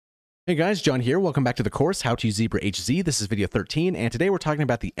Hey guys, John here. Welcome back to the course, How to Use Zebra HZ. This is video 13, and today we're talking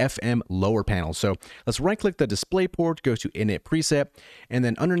about the FM lower panel. So let's right-click the display port, go to Init Preset, and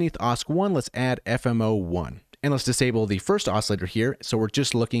then underneath OSC1, let's add FMO1. And let's disable the first oscillator here, so we're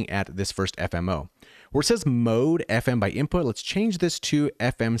just looking at this first FMO. Where it says Mode FM by Input, let's change this to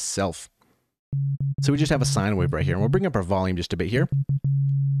FM Self. So we just have a sine wave right here, and we'll bring up our volume just a bit here.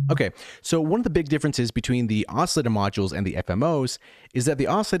 Okay, so one of the big differences between the oscillator modules and the FMOs is that the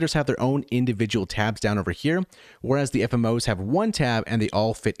oscillators have their own individual tabs down over here, whereas the FMOs have one tab and they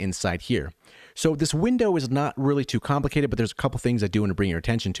all fit inside here. So this window is not really too complicated, but there's a couple things I do want to bring your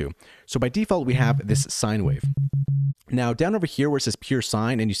attention to. So by default, we have this sine wave. Now down over here where it says pure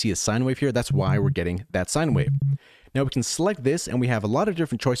sine and you see a sine wave here, that's why we're getting that sine wave. Now we can select this and we have a lot of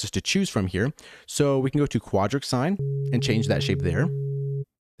different choices to choose from here. So we can go to quadric sine and change that shape there.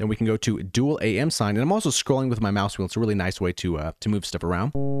 Then we can go to dual AM sine, and I'm also scrolling with my mouse wheel. It's a really nice way to move stuff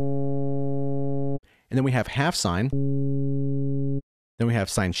around. And then we have half sine. Then we have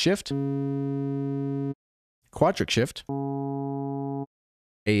sine shift, quadric shift,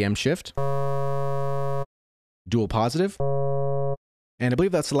 AM shift, dual positive, and I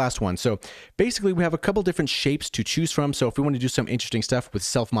believe that's the last one. So basically we have a couple different shapes to choose from. So if we want to do some interesting stuff with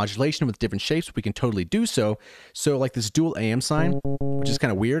self-modulation with different shapes, we can totally do so. So like this dual AM sine, which is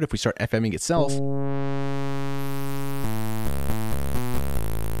kind of weird if we start FMing itself.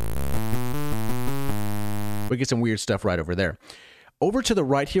 We get some weird stuff right over there. Over to the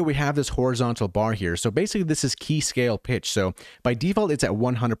right here, we have this horizontal bar here. So basically this is key scale pitch. So by default, it's at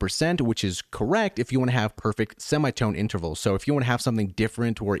 100%, which is correct if you want to have perfect semitone intervals. So if you want to have something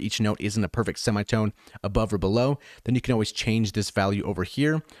different where each note isn't a perfect semitone above or below, then you can always change this value over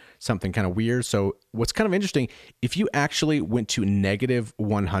here, something kind of weird. So what's kind of interesting, if you actually went to negative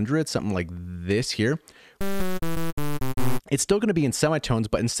 100, something like this here, it's still going to be in semitones,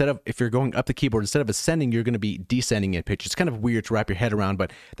 but instead of, if you're going up the keyboard, instead of ascending, you're going to be descending in pitch. It's kind of weird to wrap your head around,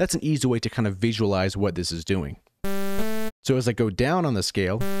 but that's an easy way to kind of visualize what this is doing. So as I go down on the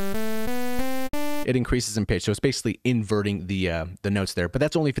scale, it increases in pitch. So it's basically inverting the notes there, but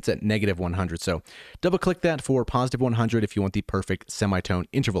that's only if it's at negative 100. So double click that for positive 100 if you want the perfect semitone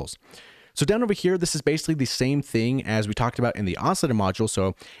intervals. So down over here, this is basically the same thing as we talked about in the oscillator module.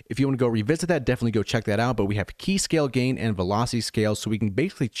 So if you want to go revisit that, definitely go check that out. But we have key scale gain and velocity scale. So we can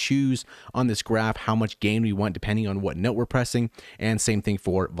basically choose on this graph how much gain we want depending on what note we're pressing. And same thing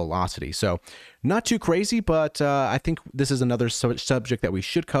for velocity. So not too crazy, but I think this is another subject that we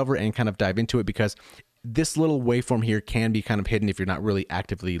should cover and kind of dive into it, because this little waveform here can be kind of hidden if you're not really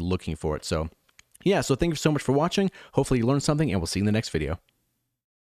actively looking for it. So yeah, so thank you so much for watching. Hopefully you learned something, and we'll see you in the next video.